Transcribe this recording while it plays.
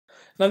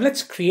Now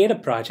let's create a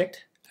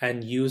project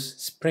and use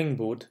Spring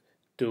Boot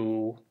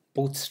to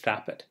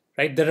bootstrap it,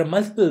 right? There are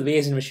multiple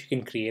ways in which you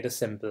can create a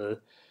simple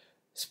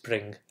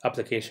Spring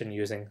application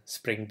using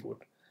Spring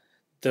Boot.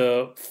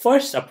 The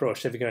first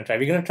approach that we're going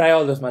to try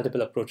all those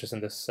multiple approaches in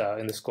this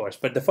course,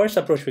 but the first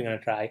approach we're going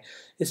to try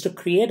is to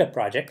create a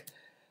project,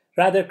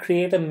 rather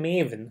create a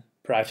Maven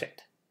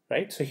project,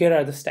 right? So here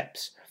are the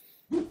steps.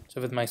 So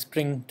with my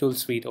Spring tool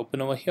suite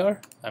open over here,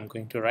 I'm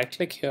going to right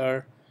click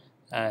here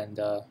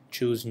and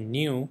choose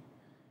new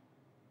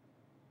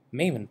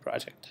Maven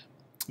project.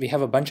 We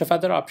have a bunch of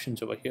other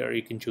options over here.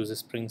 You can choose a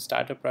Spring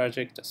Starter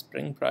project, a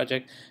Spring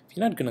project.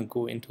 We're not going to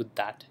go into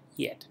that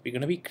yet. We're going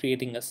to be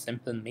creating a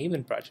simple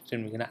Maven project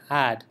and we're going to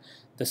add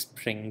the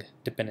Spring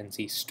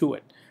dependencies to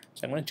it.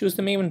 So I'm going to choose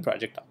the Maven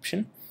project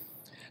option.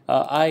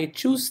 I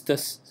choose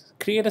this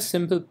create a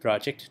simple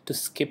project to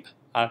skip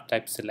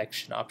archetype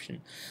selection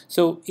option.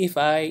 So if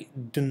I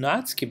do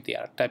not skip the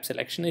archetype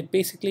selection, it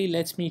basically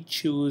lets me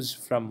choose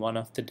from one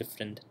of the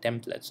different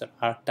templates or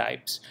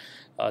archetypes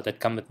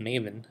that come with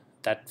Maven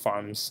that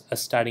forms a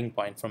starting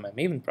point for my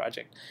Maven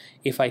project.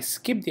 If I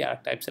skip the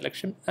archetype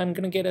selection, I'm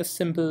going to get a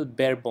simple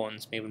bare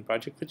bones Maven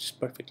project, which is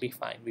perfectly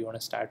fine. We want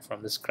to start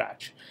from the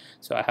scratch.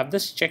 So I have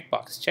this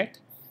checkbox checked.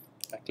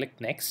 I click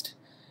next,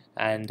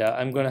 and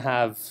I'm going to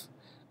have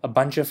a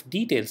bunch of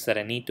details that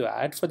I need to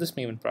add for this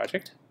Maven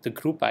project: the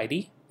group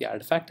ID, the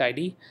artifact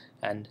ID,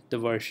 and the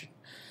version.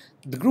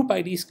 The group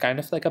ID is kind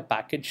of like a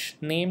package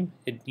name.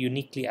 It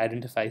uniquely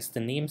identifies the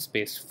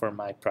namespace for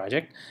my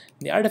project.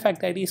 The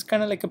artifact ID is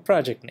kind of like a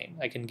project name.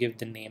 I can give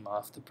the name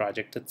of the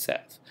project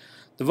itself.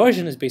 The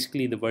version is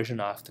basically the version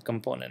of the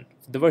component.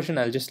 The version,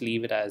 I'll just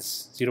leave it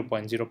as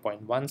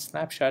 0.0.1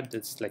 snapshot.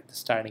 That's like the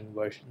starting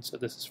version, so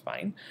this is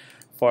fine.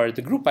 For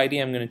the group ID,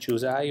 I'm going to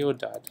choose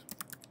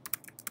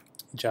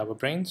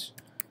io.javabrains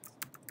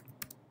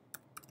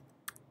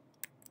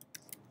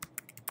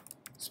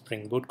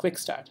Spring Boot Quick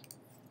Start.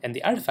 And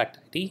the artifact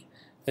ID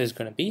is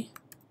going to be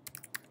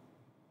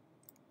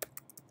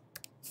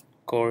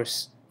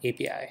course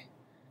API.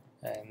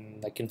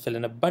 And I can fill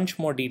in a bunch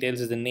more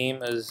details. The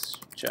name is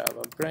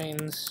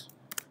JavaBrains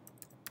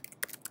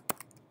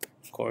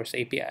course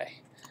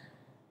API.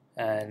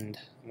 And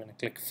I'm going to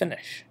click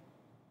finish.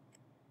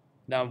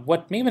 Now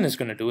what Maven is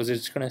going to do is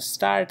it's going to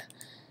start,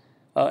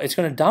 it's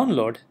going to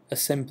download a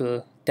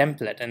simple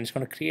template and it's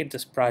going to create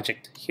this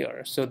project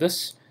here. So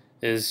this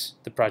is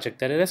the project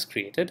that it has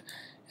created.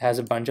 Has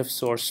a bunch of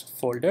source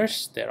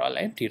folders. They're all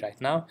empty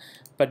right now,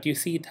 but you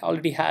see it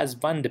already has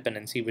one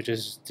dependency, which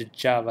is the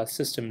Java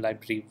System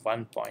Library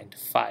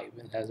 1.5,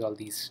 and has all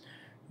these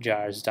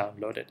jars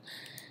downloaded.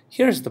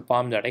 Here's the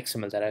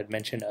pom.xml that I had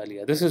mentioned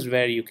earlier. This is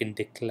where you can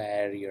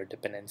declare your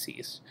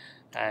dependencies,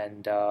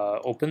 and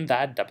open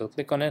that, double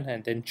click on it,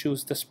 and then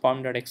choose this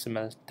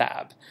pom.xml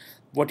tab.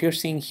 What you're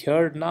seeing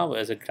here now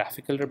is a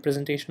graphical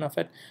representation of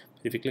it,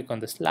 but if you click on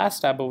this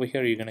last tab over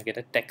here, you're going to get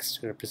a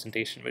text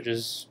representation, which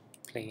is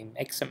plain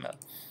XML.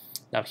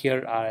 Now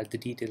here are the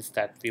details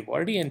that we've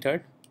already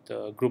entered: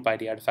 the group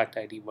ID, artifact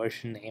ID,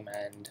 version name,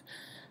 and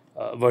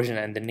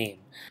the name.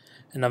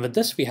 And now with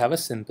this, we have a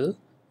simple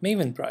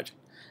Maven project.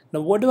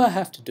 Now what do I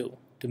have to do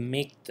to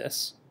make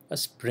this a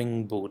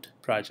Spring Boot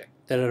project?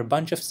 There are a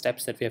bunch of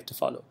steps that we have to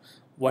follow.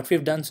 What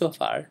we've done so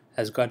far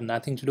has got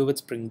nothing to do with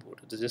Spring Boot.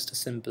 It is just a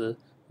simple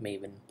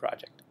Maven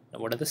project. Now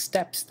what are the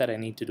steps that I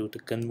need to do to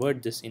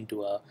convert this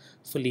into a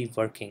fully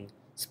working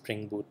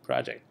Spring Boot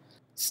project?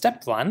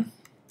 Step 1,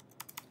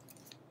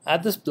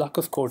 add this block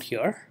of code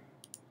here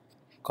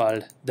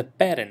called the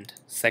parent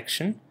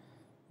section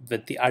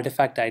with the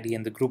artifact ID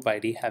and the group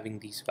ID having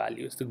these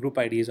values. The group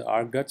ID is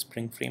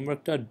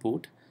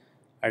arg.springframework.boot,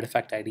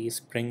 artifact ID is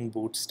Spring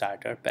Boot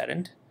Starter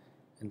parent,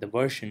 and the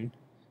version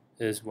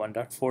is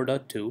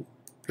 1.4.2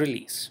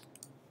 release.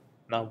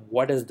 Now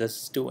what is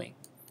this doing?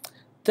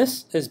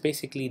 This is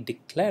basically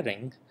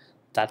declaring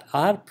that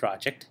our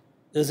project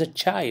is a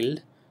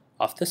child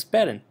of this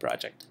parent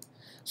project.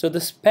 So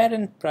this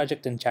parent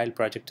project and child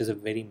project is a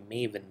very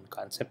Maven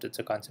concept. It's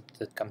a concept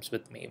that comes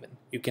with Maven.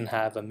 You can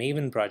have a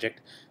Maven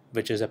project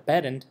which is a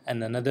parent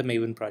and another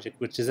Maven project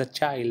which is a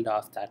child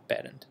of that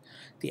parent.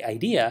 The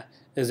idea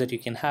is that you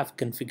can have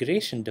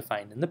configuration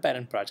defined in the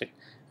parent project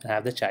and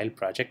have the child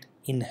project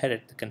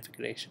inherit the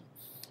configuration.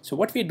 So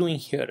what we're doing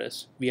here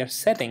is we are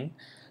setting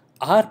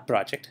our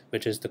project,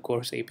 which is the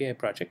course API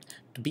project,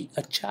 to be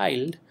a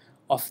child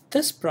of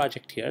this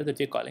project here that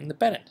we're calling the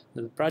parent.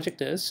 The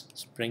project is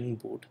Spring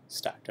Boot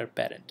Starter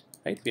Parent,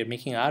 right? We are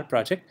making our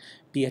project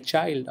be a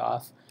child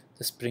of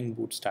the Spring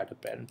Boot Starter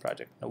Parent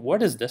project. Now,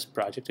 what is this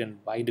project and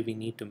why do we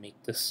need to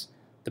make this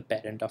the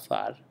parent of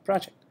our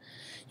project?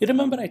 You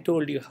remember I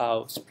told you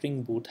how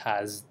Spring Boot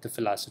has the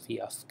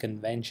philosophy of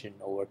convention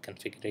over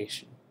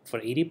configuration. For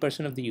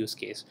 80% of the use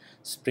case,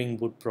 Spring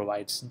Boot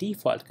provides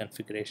default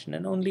configuration,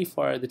 and only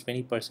for the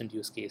 20%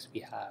 use case we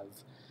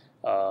have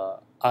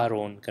our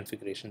own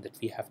configuration that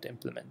we have to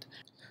implement.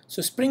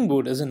 So Spring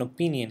Boot is an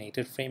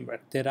opinionated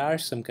framework. There are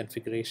some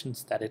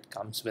configurations that it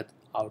comes with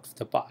out of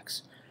the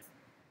box.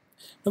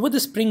 Now what the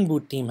Spring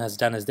Boot team has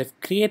done is they've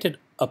created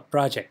a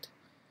project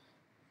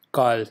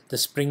called the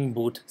Spring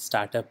Boot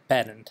Starter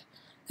parent.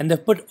 And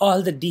they've put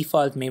all the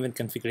default Maven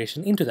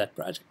configuration into that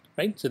project,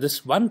 right? So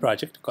this one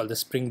project called the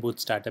Spring Boot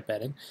Starter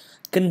parent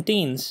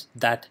contains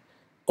that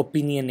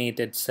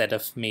opinionated set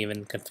of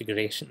Maven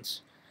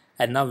configurations.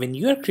 And now when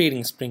you're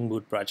creating a Spring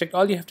Boot project,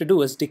 all you have to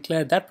do is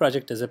declare that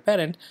project as a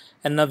parent,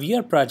 and now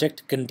your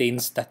project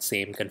contains that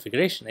same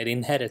configuration. It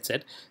inherits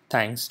it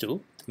thanks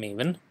to the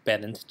Maven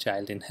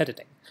parent-child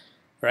inheriting,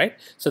 right?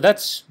 So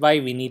that's why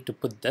we need to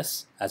put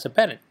this as a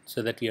parent,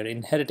 so that we are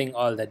inheriting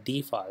all the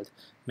default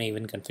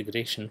Maven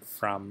configuration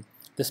from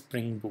the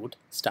Spring Boot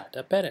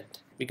Starter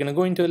parent. We're going to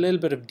go into a little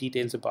bit of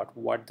details about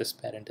what this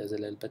parent is a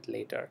little bit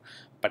later,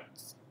 but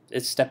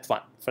it's step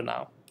one for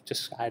now.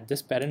 Just add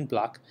this parent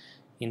block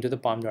into the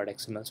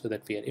pom.xml so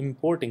that we are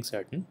importing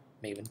certain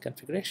Maven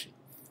configuration.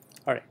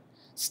 All right,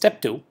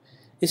 step two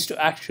is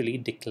to actually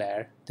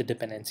declare the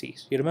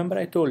dependencies. You remember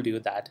I told you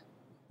that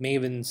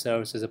Maven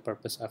serves as a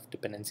purpose of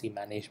dependency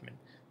management.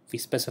 We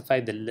specify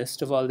the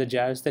list of all the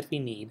jars that we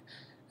need,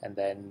 and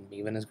then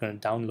Maven is going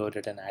to download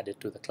it and add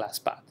it to the class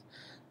path.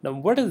 Now,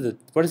 what is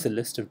the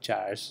list of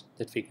jars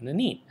that we're going to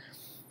need?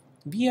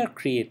 We are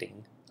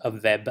creating a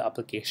web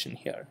application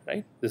here,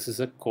 right? This is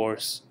a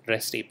coarse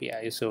REST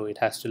API, so it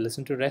has to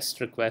listen to REST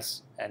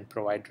requests and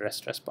provide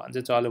REST response.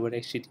 It's all over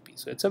HTTP,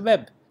 so it's a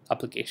web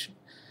application.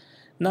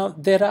 Now,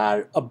 there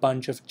are a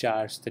bunch of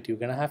jars that you're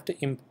going to have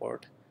to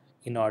import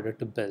in order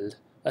to build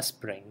a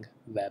Spring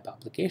web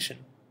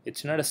application.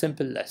 It's not a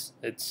simple list.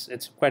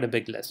 It's quite a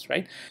big list,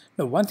 right?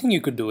 Now, one thing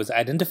you could do is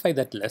identify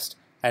that list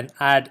and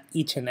add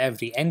each and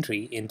every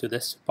entry into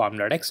this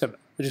pom.xml,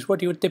 which is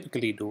what you would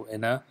typically do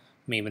in a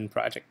Maven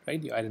project,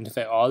 right? You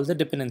identify all the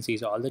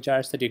dependencies, all the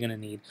jars that you're going to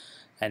need,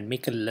 and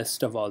make a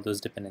list of all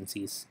those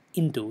dependencies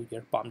into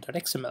your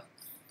pom.xml.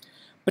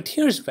 But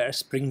here's where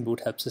Spring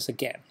Boot helps us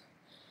again.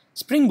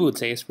 Spring Boot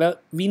says, well,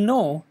 we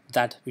know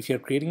that if you're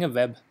creating a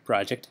web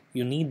project,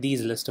 you need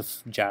these list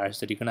of jars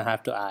that you're going to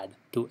have to add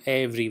to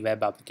every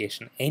web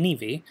application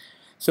anyway.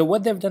 So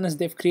what they've done is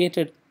they've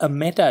created a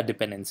meta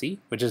dependency,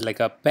 which is like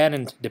a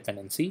parent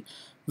dependency,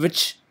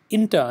 which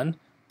in turn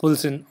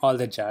pulls in all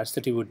the jars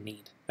that you would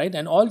need, right?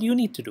 And all you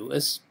need to do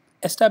is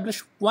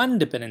establish one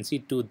dependency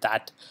to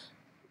that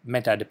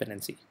meta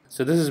dependency.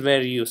 So this is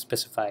where you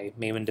specify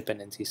Maven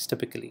dependencies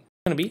typically.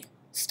 It's going to be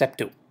step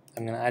two.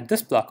 I'm going to add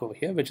this block over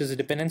here, which is a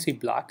dependency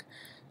block.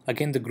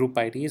 Again, the group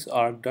ID is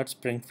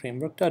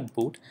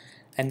org.springframework.boot,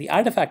 and the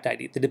artifact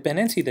ID, the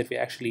dependency that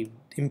we're actually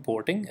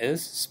importing,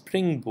 is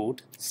Spring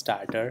Boot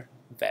Starter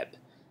Web.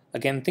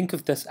 Again, think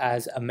of this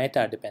as a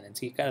meta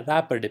dependency, a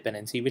wrapper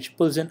dependency, which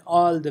pulls in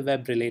all the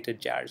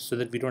web-related jars so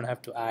that we don't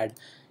have to add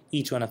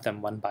each one of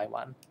them one by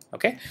one.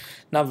 Okay.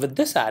 Now with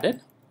this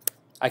added,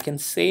 I can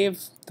save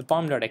the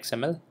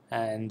pom.xml,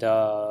 and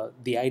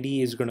the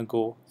IDE is going to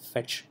go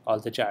fetch all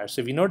the jars.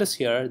 So if you notice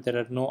here, there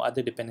are no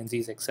other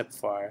dependencies except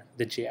for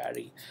the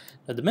JRE.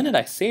 Now the minute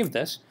I save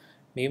this,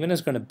 Maven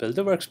is going to build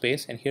the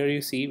workspace, and here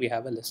you see we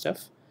have a list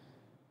of,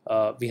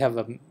 we have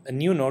a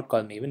new node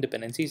called Maven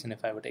Dependencies, and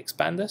if I were to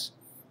expand this,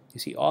 you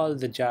see all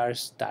the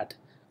jars that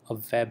a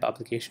web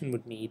application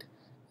would need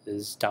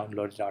is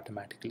downloaded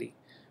automatically.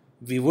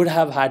 We would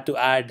have had to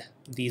add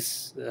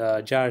these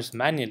jars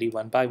manually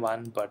one by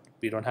one, but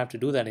we don't have to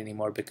do that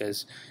anymore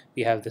because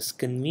we have this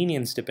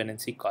convenience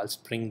dependency called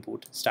Spring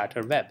Boot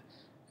Starter Web.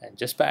 And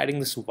just by adding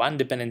this one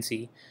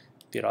dependency,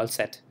 we're all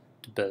set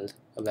to build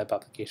a web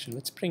application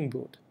with Spring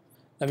Boot.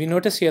 Now we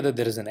notice here that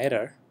there is an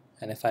error,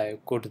 and if I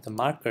go to the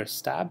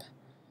markers tab,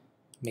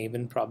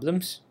 Maven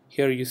problems,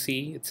 here you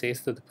see it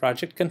says that the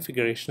project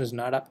configuration is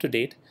not up to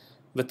date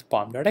with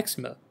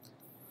pom.xml.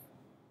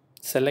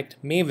 Select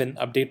Maven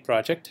Update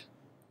Project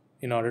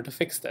in order to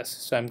fix this.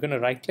 So I'm going to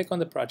right click on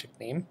the project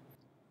name,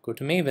 go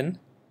to Maven,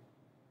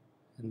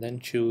 and then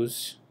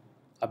choose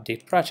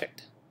Update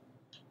Project.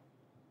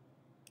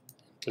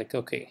 Click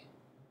OK.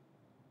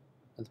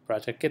 The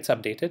project gets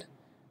updated,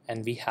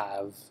 and we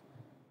have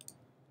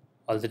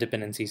all the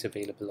dependencies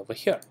available over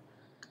here.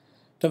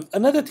 Now,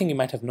 another thing you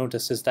might have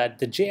noticed is that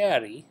the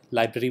JRE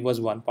library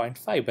was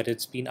 1.5, but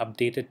it's been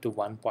updated to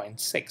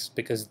 1.6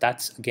 because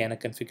that's again a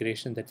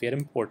configuration that we are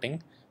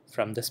importing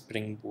from the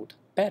Spring Boot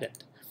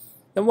parent.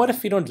 Then what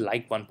if we don't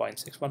like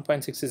 1.6?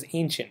 1.6 is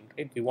ancient,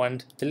 right? We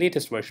want the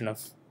latest version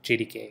of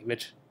JDK,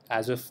 which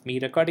as of me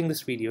recording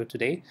this video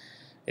today,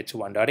 it's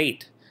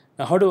 1.8.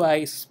 Now how do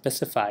I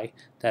specify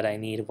that I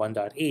need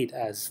 1.8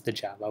 as the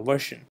Java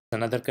version?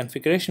 Another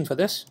configuration for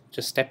this,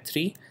 just step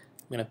 3,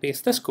 I'm going to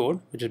paste this code,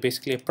 which is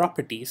basically a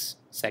properties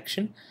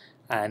section,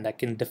 and I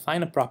can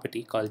define a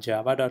property called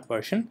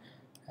java.version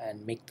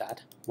and make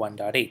that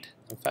 1.8.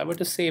 If I were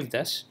to save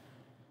this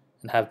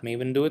and have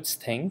Maven do its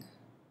thing,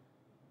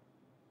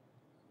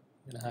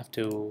 I'm going to have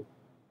to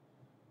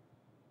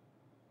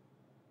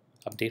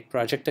update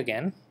project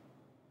again.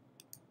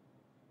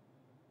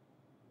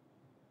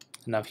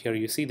 Now here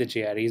you see the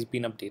JRE has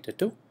been updated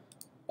to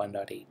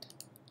 1.8.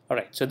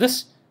 Alright, so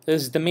this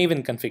is the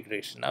Maven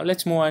configuration. Now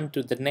let's move on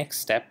to the next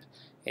step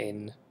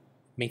in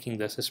making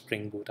this a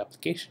Spring Boot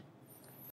application.